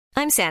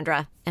I'm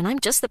Sandra, and I'm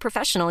just the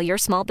professional your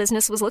small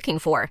business was looking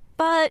for.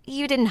 But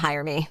you didn't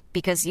hire me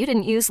because you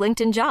didn't use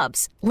LinkedIn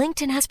Jobs.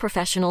 LinkedIn has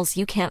professionals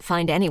you can't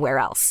find anywhere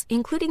else,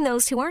 including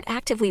those who aren't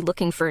actively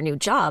looking for a new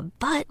job,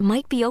 but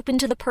might be open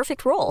to the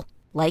perfect role,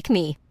 like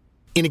me.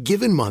 In a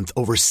given month,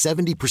 over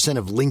 70%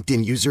 of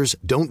LinkedIn users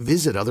don't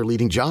visit other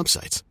leading job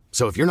sites.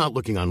 So if you're not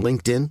looking on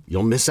LinkedIn,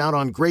 you'll miss out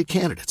on great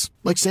candidates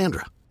like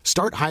Sandra.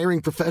 Start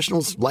hiring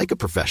professionals like a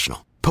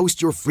professional.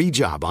 Post your free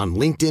job on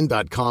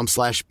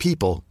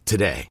linkedin.com/people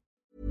today.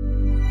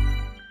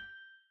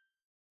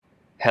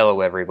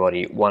 Hello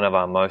everybody, one of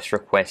our most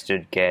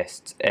requested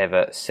guests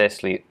ever,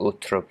 Cecilie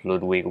Uttrup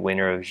Ludwig,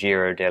 winner of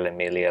Giro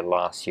dell'Emilia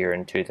last year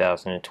in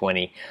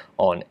 2020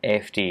 on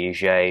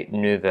FDJ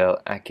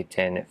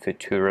Nouvelle-Aquitaine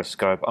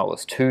Futuroscope. I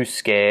was too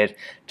scared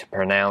to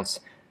pronounce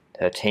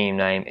her team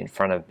name in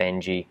front of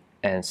Benji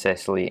and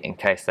Cecilie in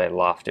case they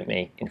laughed at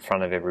me in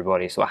front of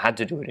everybody, so I had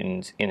to do it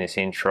in this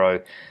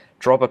intro.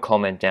 Drop a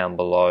comment down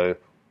below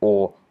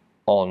or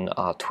on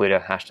our Twitter,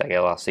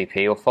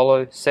 #LRCP, or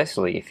follow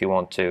Cecilie if you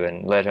want to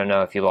and let her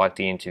know if you liked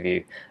the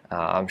interview.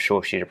 I'm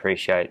sure she'd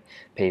appreciate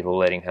people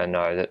letting her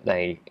know that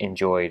they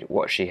enjoyed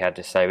what she had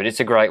to say. But it's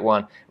a great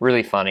one,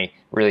 really funny,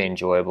 really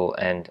enjoyable,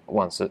 and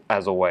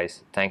as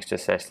always, thanks to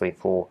Cecilie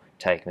for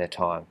taking the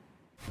time.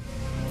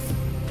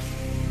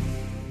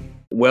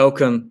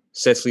 Welcome,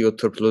 Cecilie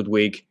Uttrup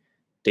Ludwig,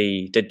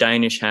 the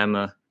Danish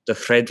Hammer, the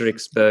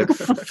Frederiksberg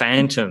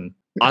Phantom.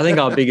 I think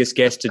our biggest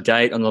guest to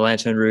date on the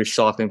Lanterne Rouge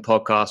Cycling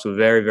Podcast. We're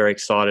very, very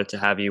excited to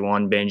have you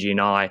on, Benji and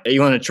I. Are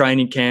you on a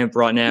training camp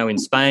right now in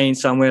Spain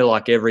somewhere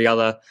like every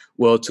other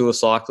World Tour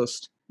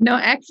cyclist? No,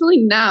 actually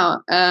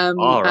now Right.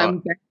 I'm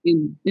back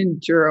in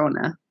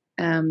Girona,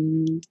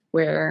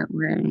 where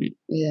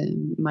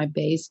my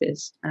base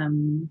is.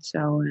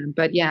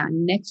 But yeah,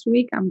 next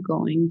week I'm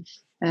going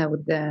on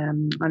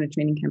a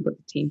training camp with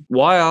the team.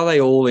 Why are they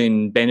all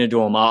in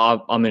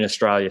Benidorm? I'm in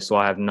Australia, so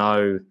I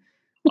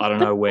don't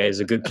know where's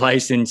a good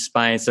place in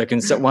Spain. So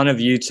can one of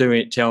you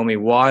two tell me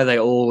why are they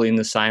all in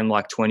the same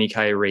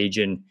 20K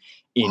region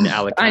in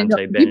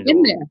Alicante, Benidorm? Have you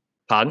been there?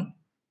 Pardon?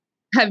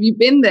 Have you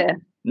been there?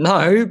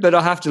 No, but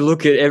I have to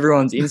look at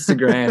everyone's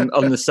Instagram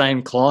on the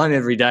same climb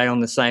every day on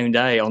the same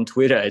day on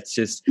Twitter. It's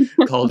just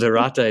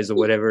Calderates or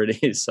whatever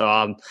it is. So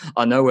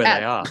I know where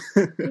they are.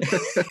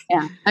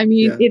 Yeah, I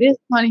mean, It is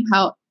funny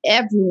how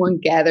everyone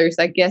gathers.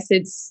 I guess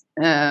it's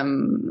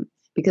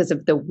because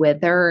of the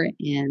weather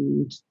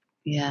and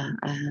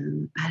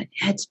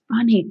it's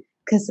funny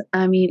because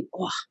I mean,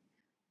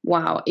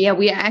 wow. Yeah,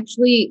 we are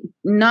actually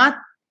not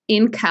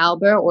in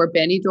Calbe or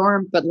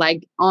Benidorm, but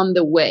on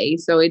the way.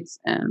 So it's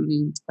a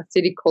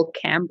city called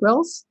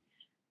Cambrils,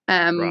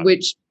 right.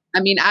 Which I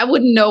mean, I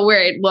wouldn't know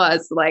where it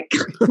was,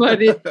 but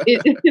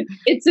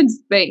it's in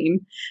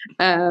Spain.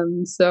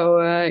 It's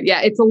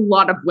a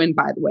lot of wind,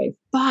 by the way.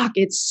 Fuck,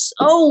 it's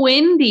so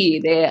windy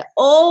there.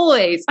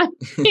 Always. I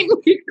think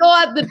you go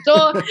out the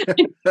door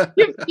and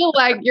you feel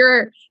like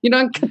you're, in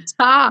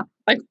Qatar,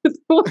 with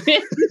the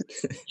wind.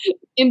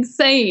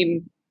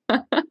 Insane.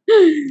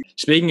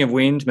 Speaking of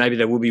wind, maybe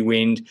there will be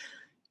wind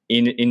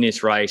in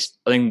this race.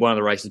 I think one of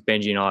the races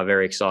Benji and I are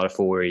very excited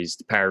for is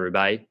the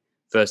Paris-Roubaix.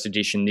 First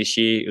edition this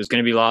year. It was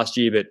going to be last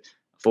year, but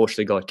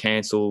unfortunately got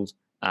cancelled,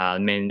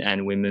 men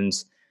and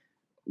women's.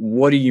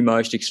 What are you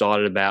most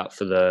excited about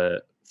for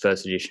the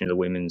first edition of the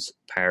women's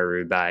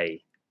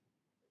Paris-Roubaix?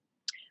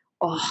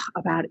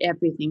 About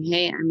everything.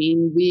 Hey, I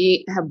mean,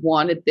 we have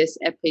wanted this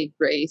epic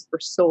race for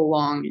so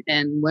long.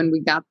 And when we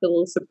got the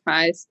little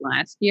surprise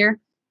last year,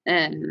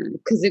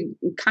 because it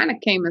kind of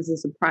came as a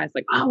surprise,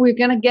 we're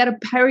going to get a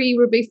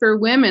Paris-Roubaix for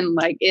women.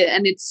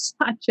 And it's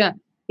such a,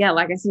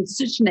 like I said, it's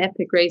such an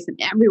epic race and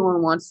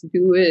everyone wants to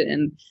do it.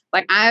 And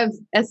I've,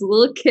 as a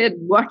little kid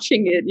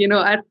watching it,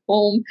 at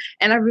home,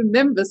 and I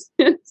remember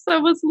since I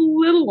was a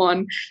little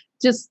one,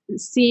 just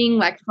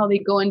seeing how they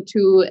go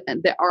into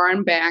the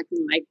Arnberg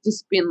and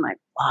just being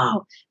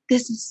wow,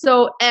 this is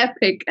so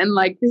epic. And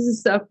this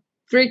is a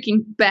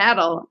freaking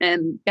battle.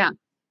 And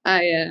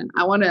I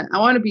want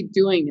to be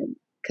doing it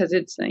because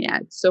it's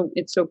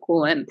so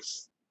cool. And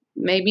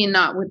maybe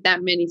not with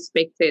that many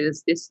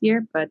spectators this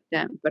year, but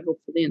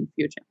hopefully in the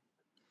future.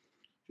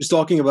 Just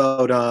talking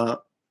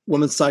about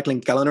women's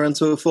cycling calendar and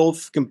so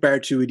forth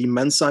compared to the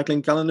men's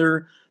cycling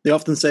calendar, they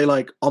often say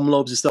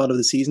Omloop's the start of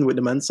the season with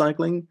the men's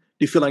cycling.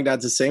 Do you feel like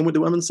that's the same with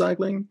the women's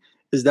cycling?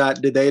 Is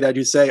that the day that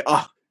you say,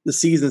 the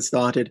season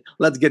started,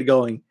 let's get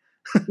going?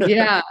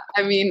 Yeah,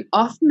 I mean,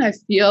 often I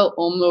feel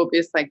Omloop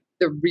is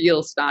the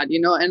real start,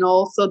 and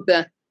also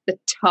the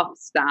tough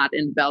start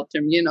in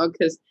Belgium,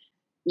 because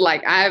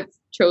I've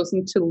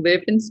chosen to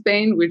live in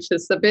Spain, which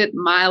is a bit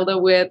milder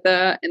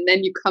weather, and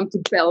then you come to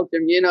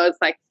Belgium, it's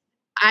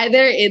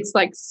either it's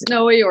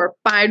snowy or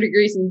 5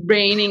 degrees and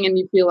raining, and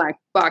you feel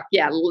fuck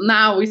yeah,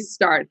 now we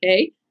start,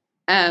 hey.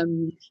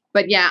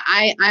 But yeah,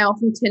 I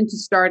often tend to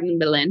start in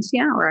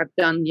Valencia, or I've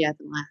done the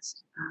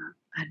last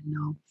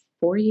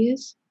 4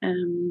 years,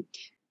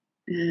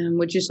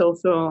 which is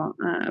also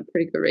a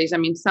pretty good race. I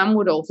mean, some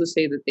would also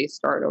say that they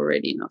start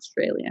already in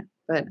Australia,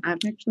 but I've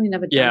actually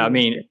never done it. Yeah, I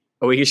mean,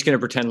 Are we just going to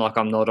pretend like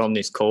I'm not on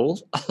this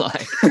call?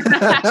 Like,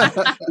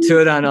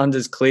 Tour Down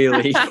Under's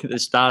clearly the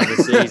start of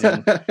the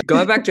season.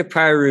 Going back to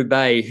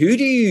Paris-Roubaix, who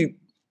do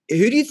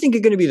you think are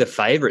going to be the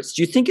favourites?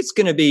 Do you think it's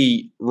going to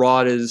be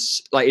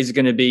riders, like is it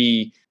going to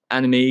be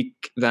Annemiek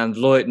van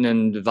Vleuten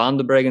and Van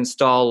der Breggen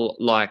style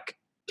like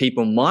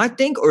people might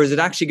think, or is it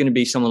actually going to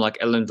be someone like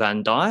Ellen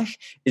van Dijk?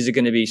 Is it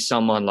going to be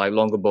someone like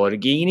Longo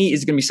Borghini?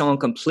 Is it going to be someone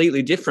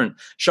completely different?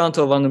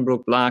 Chantal van den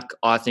Broek-Black,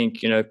 I think,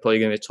 probably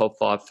going to be a top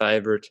 5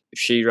 favourite if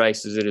she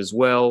races it as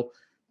well.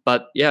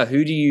 But yeah,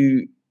 who do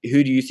you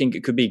think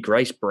it could be?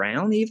 Grace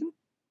Brown even?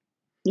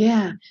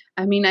 Yeah,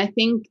 I mean, I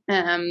think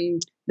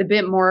the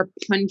bit more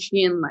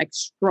punchy and like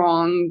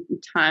strong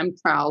time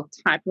trial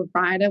type of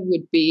rider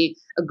would be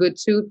a good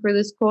suit for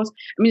this course.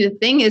 I mean, the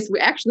thing is, we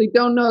actually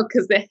don't know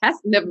because there has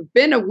never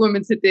been a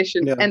women's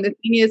edition. Yeah. And the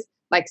thing is,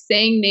 like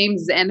saying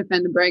names Anne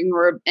van der Breggen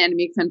or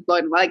Annemiek van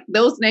Vleuten, like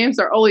those names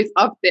are always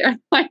up there.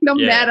 Like no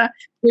matter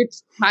which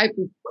type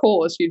of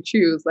course you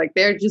choose, like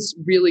they're just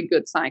really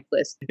good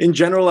cyclists. In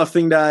general, I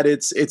think that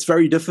it's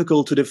very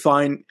difficult to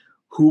define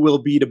who will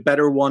be the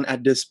better one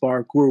at this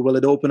parkour. Will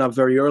it open up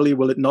very early?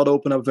 Will it not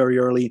open up very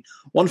early?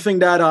 One thing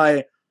that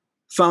I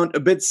found a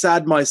bit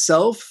sad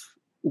myself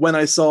when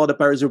I saw the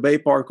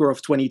Paris-Roubaix parkour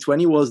of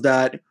 2020 was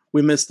that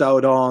we missed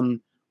out on,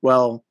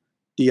 well,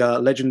 the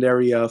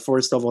legendary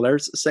Forest of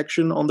Valers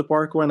section on the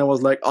parkour. And I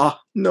was like,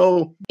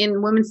 no.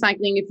 In women's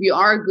cycling, if you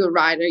are a good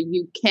rider,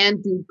 you can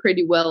do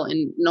pretty well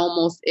in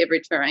almost every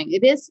terrain.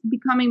 It is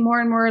becoming more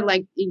and more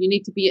like you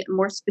need to be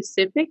more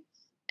specific.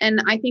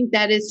 And I think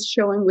that is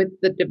showing with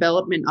the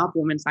development of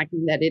women's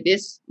cycling that it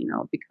is,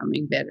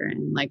 becoming better,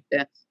 and like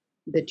the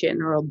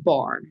general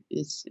bar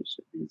is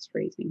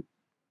raising.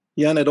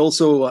 Yeah, and it's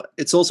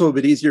also a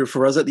bit easier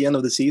for us at the end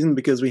of the season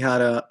because we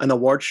had an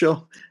award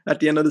show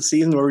at the end of the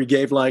season where we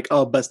gave like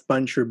best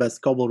puncher,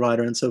 best cobble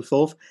rider, and so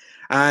forth.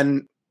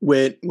 And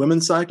with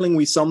women's cycling,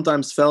 we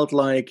sometimes felt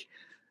like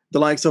the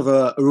likes of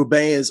a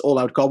Roubaix is all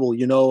out cobble.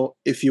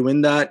 If you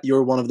win that,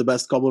 you're one of the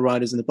best cobble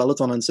riders in the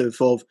peloton and so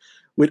forth.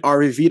 With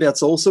RVV,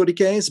 that's also the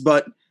case,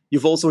 but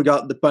you've also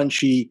got the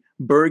punchy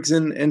Bergs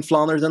in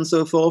Flanders and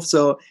so forth.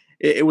 So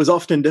it was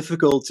often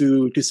difficult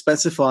to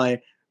specify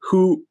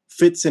who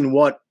fits in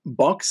what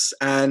box,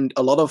 and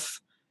a lot of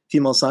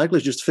female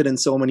cyclists just fit in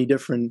so many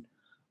different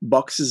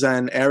boxes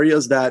and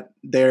areas that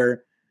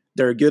they're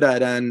good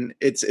at. And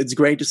it's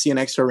great to see an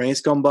extra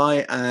race come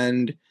by,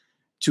 and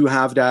to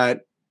have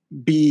that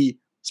be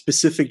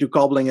specific to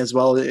cobbling as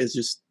well is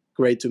just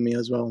great to me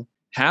as well.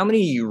 How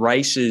many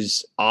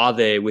races are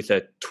there with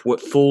a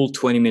full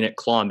 20-minute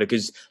climb?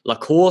 Because La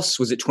Course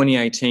was at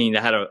 2018. They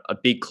had a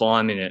big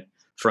climb in it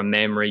from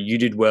memory. You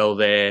did well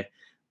there.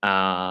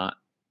 I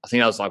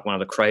think that was like one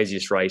of the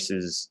craziest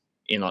races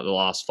in like the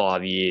last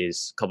 5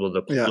 years, a couple of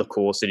the La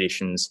Course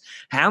editions.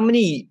 How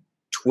many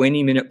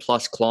 20-minute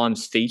plus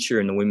climbs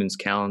feature in the women's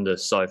calendar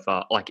so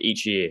far, like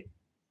each year?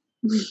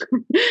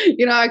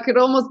 I could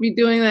almost be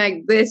doing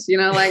like this,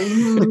 like,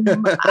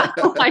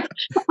 like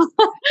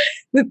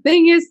the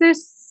thing is,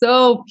 there's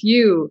so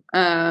few.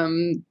 I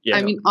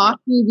mean,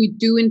 often we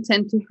do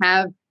intend to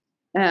have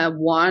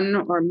one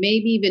or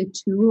maybe even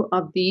two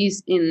of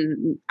these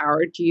in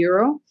our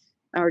Giro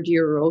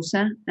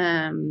Rosa.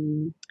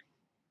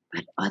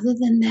 But other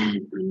than that,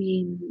 I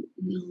mean,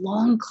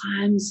 long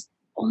climbs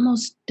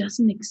almost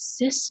doesn't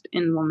exist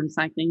in women's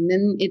cycling.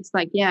 Then it's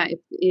like, if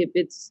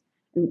it's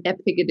an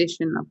epic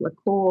edition of La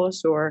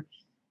Course or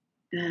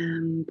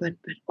but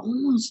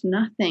almost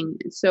nothing.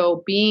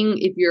 So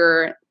if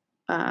you're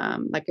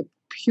like a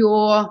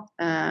pure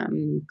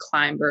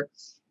climber,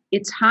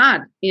 it's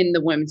hard in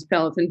the women's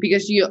peloton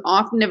because you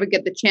often never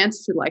get the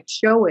chance to like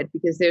show it,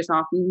 because there's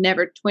often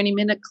never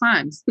 20-minute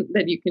climbs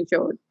that you can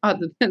show it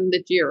other than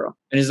the Giro.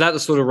 And is that the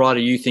sort of rider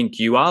you think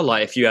you are?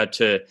 Like if you had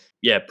to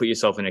put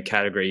yourself in a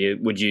category,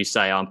 would you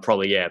say I'm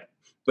probably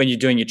when you're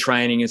doing your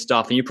training and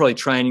stuff, and you're probably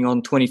training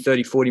on 20,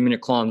 30, 40-minute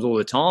climbs all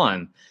the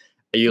time,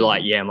 are you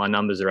like, my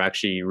numbers are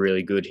actually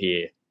really good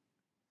here?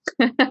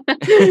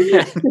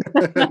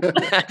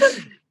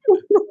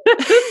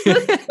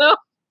 So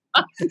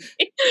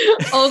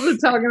also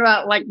talking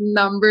about like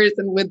numbers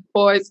and with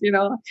boys,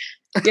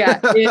 Yeah.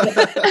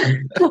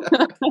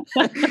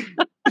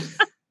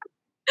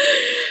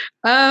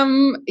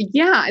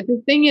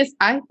 The thing is,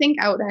 I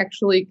think I would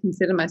actually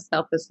consider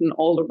myself as an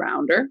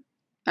all-arounder.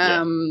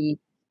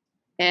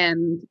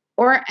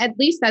 Or at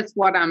least that's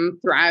what I'm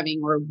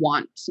thriving or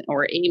want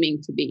or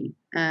aiming to be.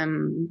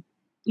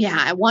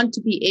 I want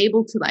to be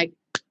able to like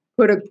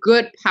put a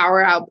good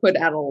power output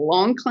at a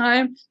long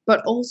climb,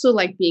 but also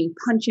like being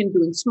punchy and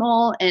doing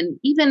small. And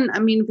even, I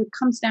mean, if it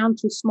comes down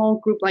to small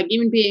group, like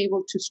even being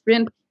able to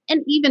sprint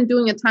and even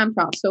doing a time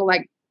trial. So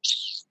like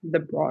the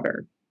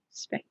broader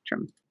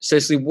spectrum.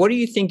 Cecilie, what do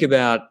you think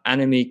about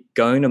Annemiek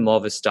going to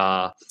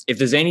Movistar? If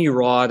there's any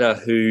rider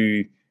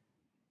who,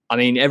 I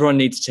mean, everyone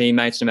needs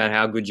teammates no matter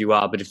how good you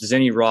are, but if there's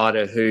any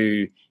rider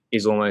who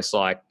is almost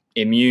like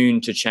immune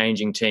to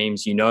changing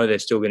teams, they're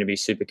still going to be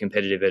super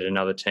competitive at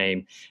another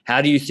team.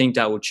 How do you think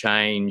that will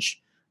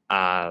change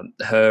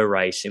her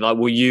racing? Like,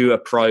 will you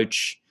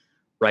approach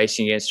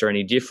racing against her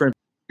any different?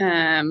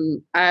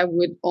 I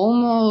would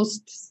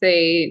almost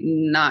say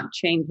not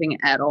changing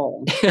at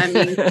all.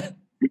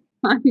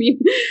 I mean,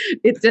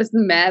 it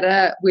doesn't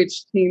matter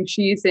which team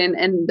she's in.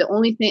 And the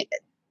only thing,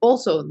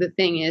 also the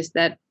thing is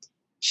that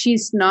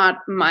she's not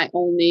my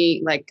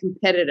only like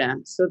competitor.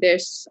 So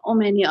there's so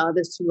many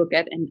others to look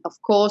at. And of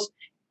course,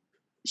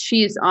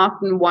 she is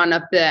often one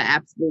of the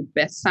absolute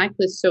best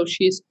cyclists. So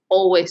she's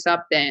always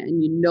up there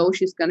and you know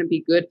she's going to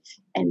be good.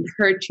 And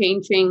her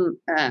changing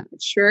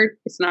shirt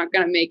is not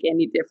going to make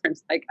any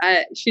difference. Like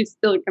she's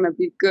still going to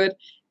be good.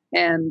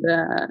 And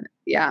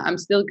I'm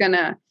still going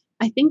to,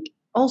 I think,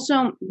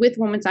 also with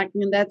women's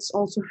cycling, and that's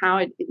also how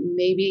it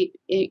maybe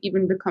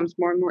even becomes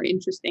more and more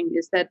interesting,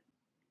 is that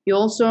you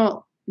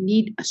also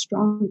need a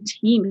strong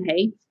team,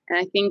 hey? And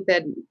I think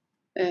that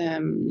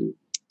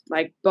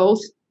like both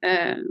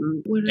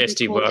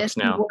SD Works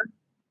now.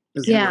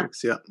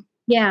 Works,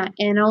 yeah,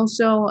 and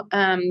also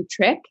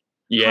Trek.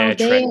 Yeah,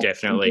 Trek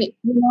definitely.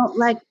 You know,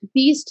 like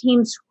these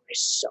teams were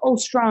so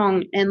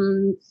strong,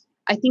 and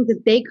I think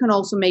that they can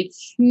also make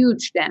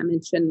huge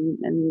damage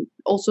and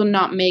also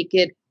not make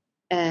it.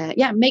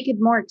 Make it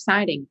more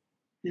exciting.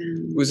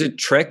 Was it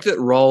Trek that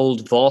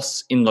rolled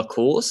Voss in La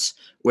Course,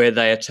 where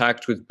they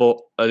attacked with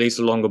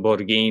Elisa Longo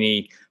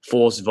Borghini,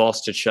 forced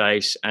Voss to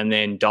chase, and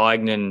then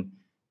Dijkman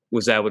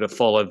was able to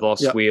follow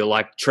Voss' wheel?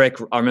 Like Trek,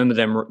 I remember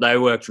them, they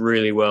worked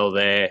really well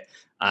there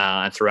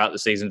and throughout the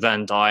season.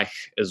 Van Dijk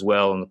as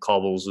well, and the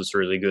cobbles was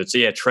really good. So,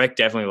 yeah, Trek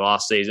definitely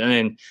last season. And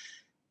then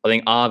I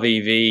think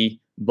RVV,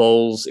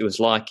 Bulls, it was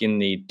like in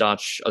the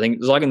Dutch, I think it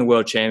was like in the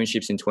World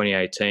Championships in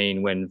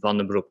 2018 when Van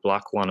den Broek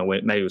Black won, or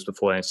maybe it was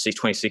before then,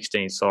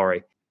 2016,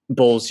 sorry.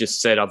 Bulls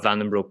just set up Van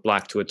den Broek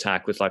Black to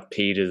attack with like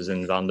Peters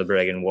and Van der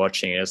Breggen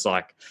watching. It's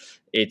like,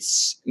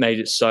 it's made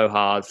it so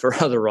hard for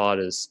other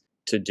riders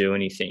to do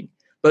anything.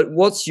 But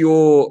what's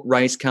your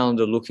race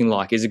calendar looking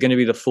like? Is it going to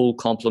be the full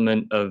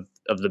complement of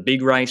the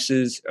big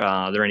races?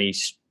 Are there any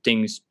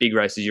things, big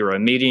races you're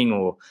omitting,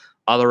 or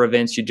other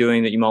events you're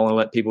doing that you might want to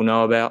let people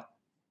know about?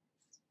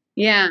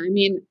 Yeah, I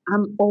mean,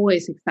 I'm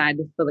always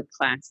excited for the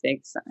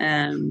classics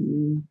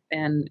and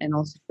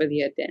also for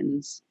the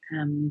Ardennes.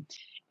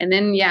 And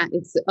then,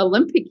 it's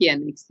Olympic year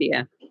next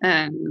year.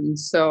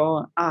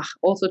 So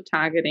also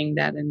targeting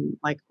that and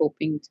like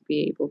hoping to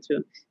be able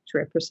to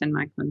represent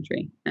my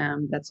country.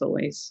 That's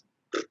always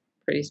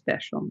pretty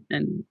special.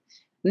 And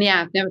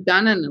I've never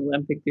done an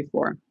Olympic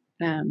before.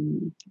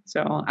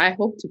 So I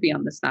hope to be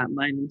on the start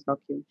line in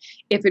Tokyo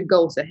if it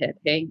goes ahead.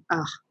 Hey,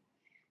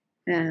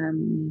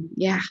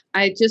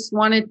 I just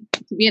want it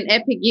to be an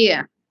epic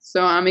year,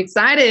 so I'm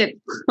excited.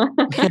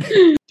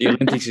 The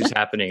Olympics is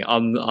happening.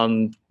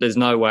 There's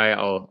no way.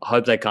 I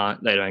hope they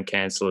don't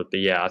cancel it.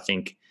 But yeah,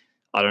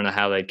 I don't know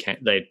how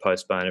they'd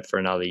postpone it for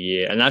another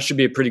year, and that should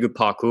be a pretty good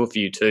parkour for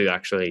you too,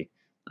 actually.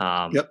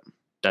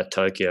 That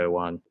Tokyo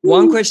one.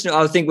 One question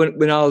I think when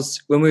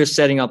we were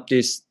setting up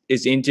this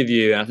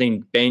interview, I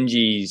think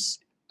Benji's.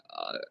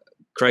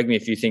 Correct me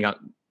if you think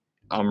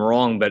I'm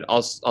wrong, but I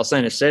was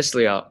saying to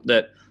Cecilie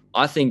that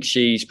I think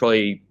she's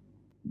probably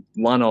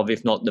one of,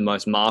 if not the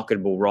most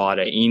marketable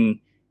rider in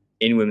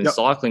women's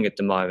cycling at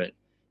the moment.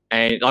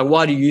 And like,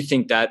 why do you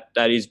think that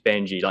is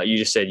Benji? Like you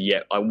just said,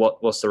 like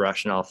what's the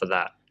rationale for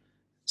that?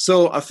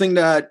 So I think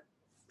that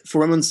for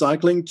women's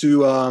cycling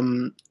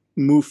to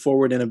move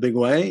forward in a big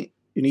way,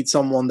 you need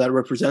someone that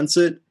represents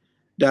it,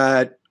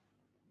 that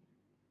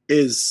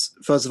is,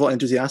 first of all,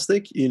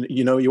 enthusiastic.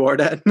 You know you are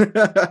that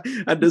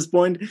at this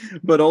point,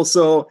 but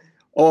also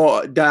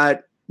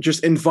that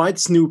just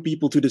invites new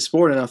people to the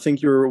sport. And I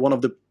think you're one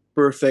of the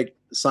perfect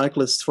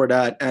cyclists for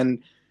that.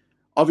 And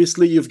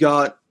obviously you've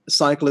got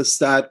cyclists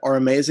that are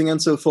amazing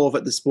and so forth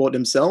at the sport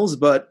themselves,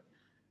 but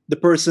the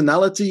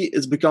personality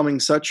is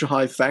becoming such a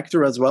high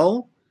factor as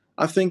well,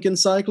 I think, in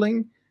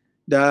cycling,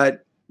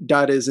 that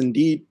is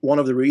indeed one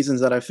of the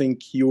reasons that I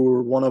think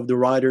you're one of the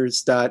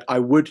riders that I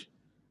would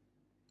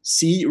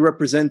see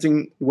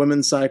representing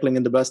women's cycling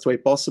in the best way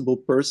possible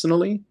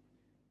personally.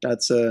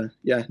 That's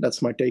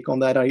my take on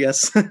that, I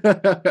guess.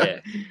 Yeah.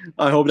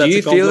 I hope that's a compliment. Do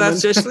you feel that,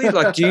 Cecilie?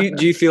 Like, do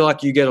you feel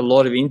like you get a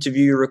lot of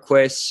interview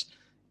requests,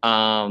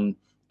 and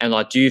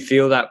like, do you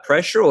feel that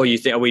pressure, or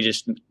are we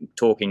just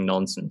talking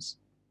nonsense?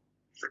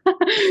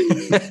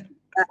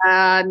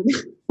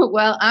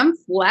 Well, I'm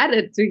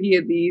flattered to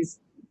hear these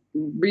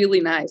really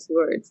nice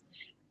words.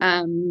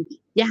 I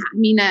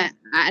mean, I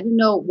don't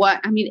know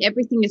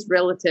everything is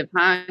relative,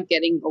 huh?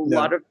 Getting a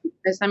lot of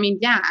requests. I mean,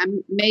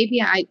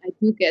 maybe I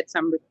do get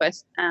some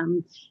requests,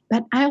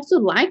 but I also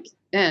like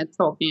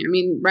talking. I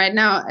mean, right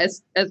now,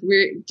 as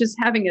we're just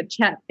having a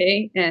chat,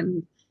 hey,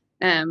 and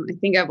I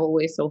think I've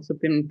always also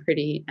been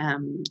pretty,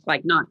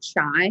 like, not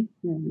shy.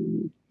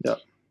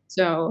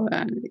 So,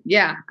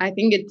 I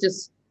think it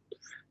just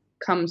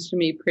comes to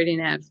me pretty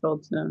natural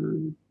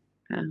to,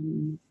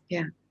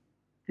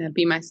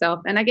 be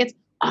myself. And I guess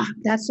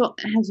that's what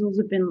has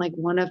also been like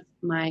one of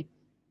my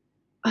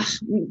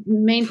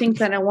main things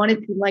that I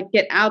wanted to like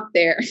get out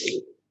there.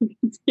 See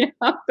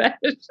how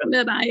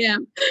passionate I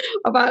am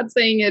about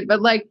saying it, but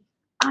like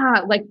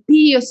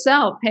be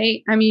yourself.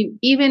 Hey, I mean,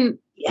 even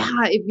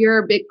yeah, if you're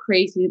a bit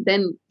crazy,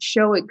 then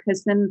show it,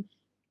 because then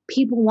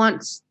people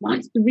wants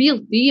the real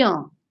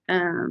deal.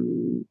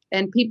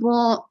 And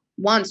people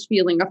wants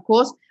feeling. Of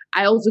course,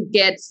 I also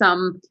get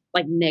some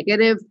like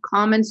negative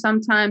comments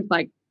sometimes,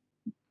 like,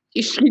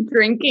 is she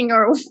drinking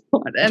or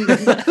what? And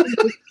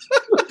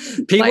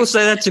people like,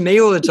 say that to me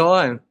all the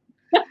time.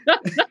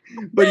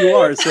 But you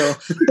are, so.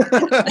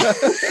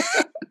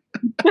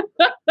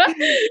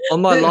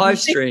 On my live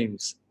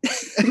streams.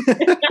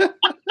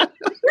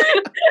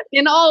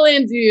 In all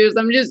interviews,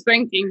 I'm just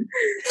drinking.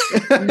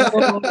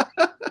 No,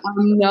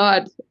 I'm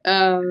not.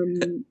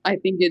 I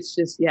think it's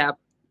just,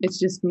 it's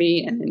just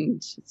me,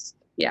 and just,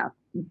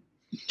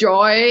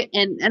 joy.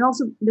 And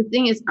also the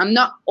thing is, I'm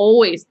not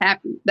always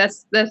happy.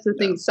 That's the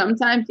thing.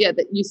 Sometimes,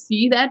 that you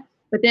see that,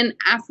 but then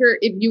after,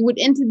 if you would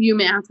interview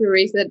me after a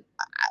race that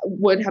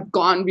would have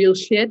gone real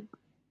shit,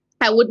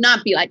 I would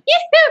not be like, yeah,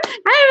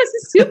 I was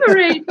a super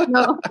race.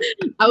 No,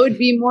 I would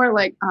be more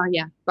like, oh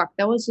yeah, fuck,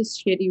 that was a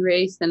shitty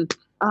race, and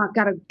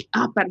gotta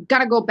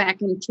go back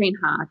and train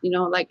hard.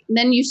 Like,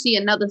 then you see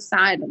another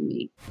side of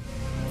me.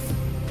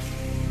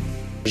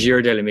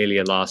 Giro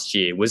dell'Emilia last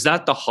year, was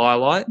that the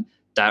highlight,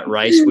 that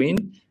race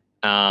win?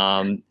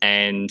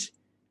 And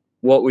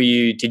what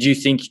did you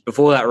think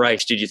before that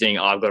race? Did you think,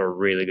 I've got a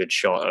really good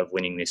shot of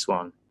winning this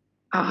one?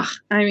 I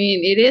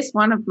mean, it is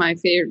one of my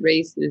favorite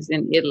races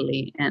in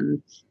Italy.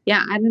 And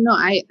I don't know,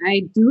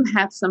 I do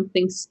have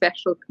something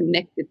special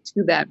connected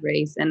to that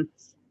race. And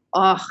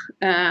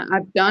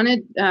I've done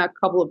it a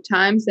couple of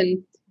times.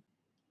 And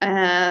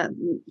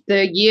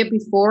the year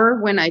before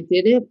when I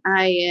did it,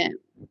 I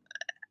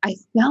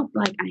felt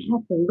like I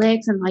had the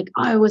legs, and like,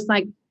 it was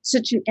like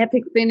such an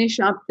epic finish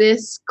of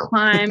this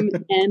climb.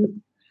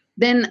 And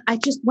then I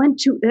just went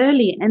too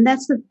early. And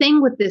that's the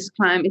thing with this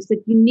climb, is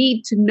that you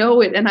need to know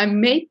it. And I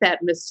made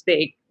that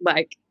mistake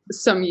like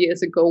some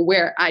years ago,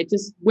 where I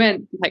just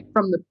went like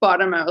from the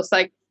bottom. I was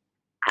like,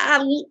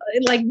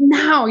 like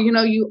now, you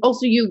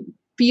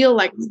feel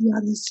like the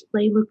others,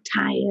 they look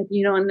tired,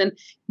 and then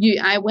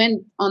I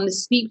went on the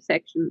steep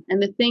section.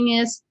 And the thing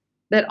is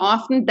that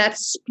often that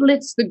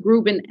splits the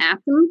group in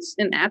atoms,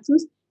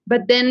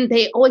 but then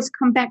they always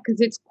come back, because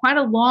it's quite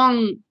a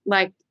long,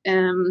 like,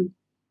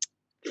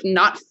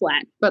 not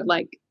flat, but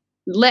like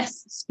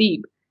less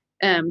steep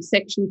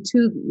section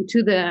to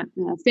the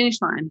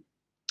finish line.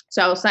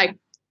 So I was like,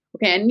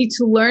 okay, I need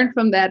to learn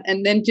from that,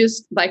 and then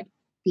just like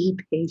be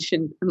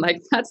patient. And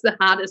like, that's the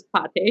hardest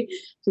part, hey?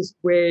 Just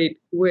wait,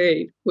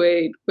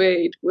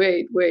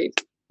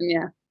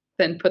 and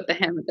then put the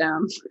hammer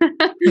down.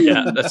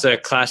 Yeah, that's a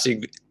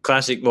classic.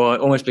 Well, it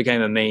almost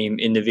became a meme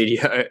in the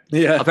video.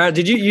 Yeah.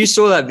 Apparently, you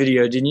saw that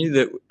video, didn't you?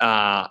 That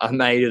I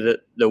made of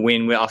the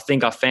win, where I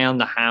think I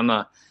found the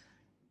hammer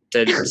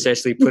that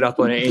Cecilie put up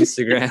on her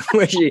Instagram,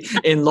 where she,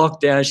 in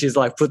lockdown, she's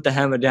like, put the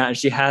hammer down, and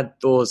she had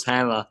Thor's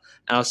hammer,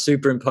 and I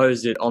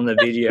superimposed it on the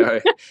video.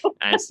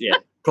 And it's,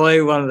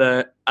 probably one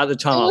of at the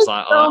time I was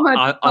like,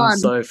 I'm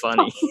so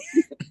funny.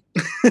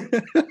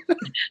 But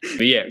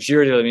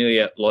Giro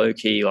dell'Emilia, low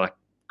key, like,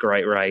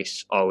 great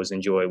race. I always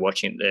enjoy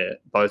watching it there.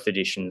 Both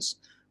editions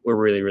were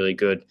really, really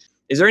good.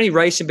 Is there any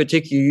race in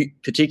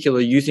particular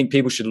you think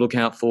people should look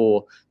out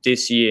for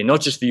this year?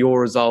 Not just for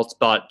your results,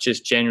 but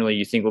just generally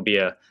you think will be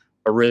a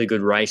really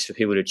good race for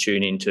people to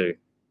tune into?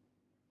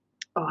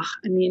 I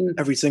mean,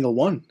 every single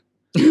one.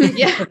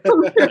 Yeah.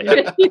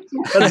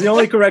 That's the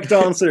only correct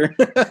answer.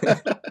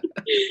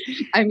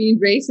 I mean,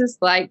 races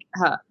like,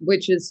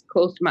 which is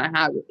close to my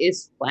heart,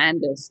 is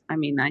Flanders. I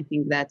mean, I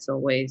think that's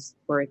always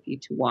worthy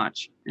to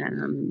watch.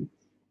 And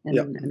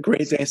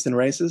great taste in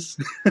races.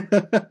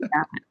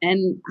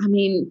 And I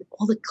mean,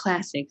 all the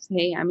classics.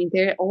 Hey, I mean,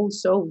 they're all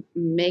so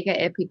mega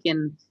epic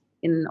in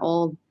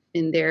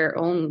their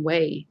own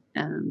way.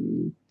 I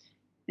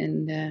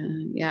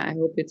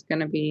hope it's going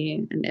to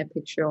be an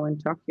epic show in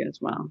Tokyo as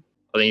well.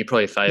 I think you're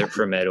probably favourite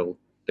for a medal,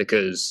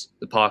 because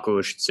the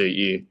parkour should suit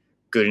you.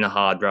 Good in a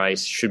hard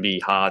race, should be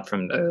hard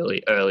from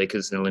early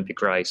because it's an Olympic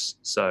race.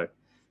 So,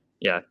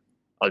 I'd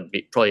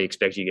probably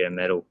expect you to get a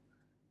medal.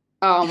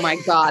 Oh my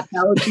God,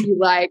 that would be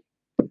like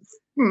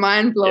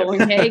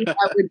mind-blowing. Hey,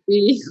 that would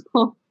be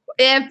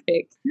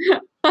epic.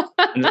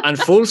 and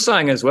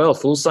Fuglsang as well.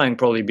 Fuglsang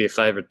probably be a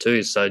favourite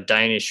too. So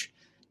Danish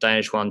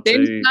 1-2.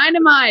 Danish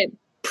Dynamite.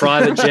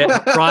 Private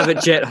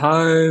jet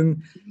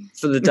home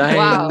for the Danes.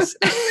 Wow.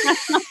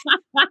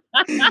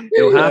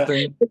 It'll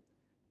happen.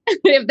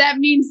 If that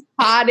means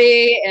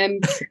party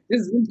and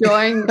just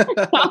enjoying.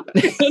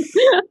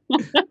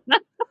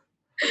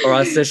 All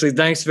right, Cecilie,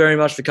 thanks very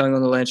much for coming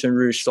on the Lanterne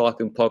Rouge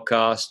Cycling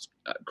Podcast.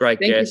 Great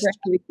guest.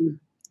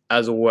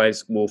 As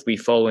always, we'll be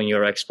following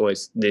your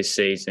exploits this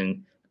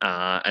season,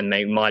 and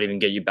might even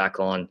get you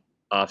back on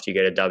after you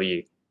get a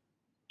W.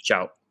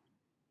 Ciao.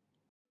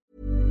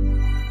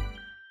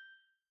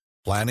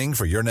 Planning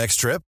for your next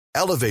trip?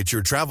 Elevate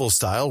your travel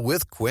style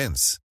with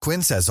Quince.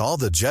 Quince has all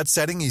the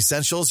jet-setting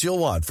essentials you'll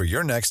want for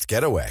your next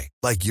getaway,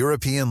 like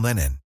European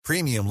linen,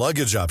 premium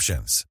luggage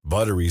options,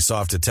 buttery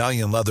soft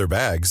Italian leather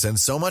bags, and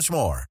so much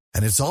more.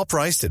 And it's all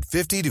priced at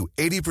 50 to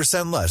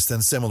 80% less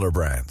than similar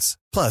brands.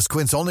 Plus,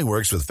 Quince only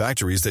works with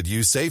factories that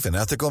use safe and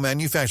ethical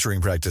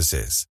manufacturing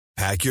practices.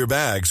 Pack your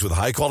bags with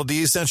high-quality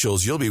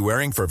essentials you'll be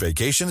wearing for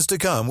vacations to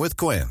come with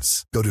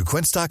Quince. Go to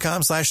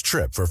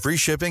quince.com/trip for free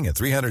shipping and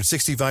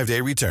 365-day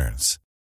returns.